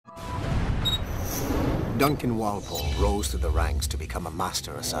Duncan Walpole rose through the ranks to become a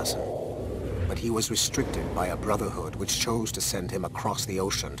master assassin. But he was restricted by a brotherhood which chose to send him across the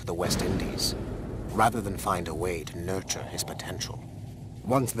ocean to the West Indies, rather than find a way to nurture his potential.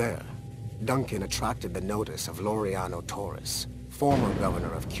 Once there, Duncan attracted the notice of Laureano Torres, former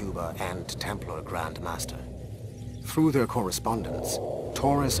governor of Cuba and Templar Grand Master. Through their correspondence,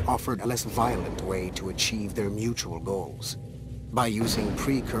 Torres offered a less violent way to achieve their mutual goals, by using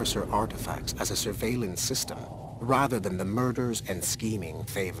precursor artifacts as a surveillance system, rather than the murders and scheming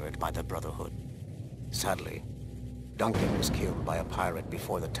favored by the Brotherhood. Sadly, Duncan was killed by a pirate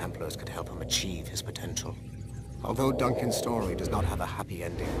before the Templars could help him achieve his potential. Although Duncan's story does not have a happy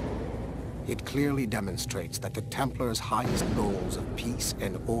ending, it clearly demonstrates that the Templars' highest goals of peace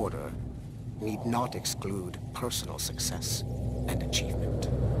and order need not exclude personal success and achievement.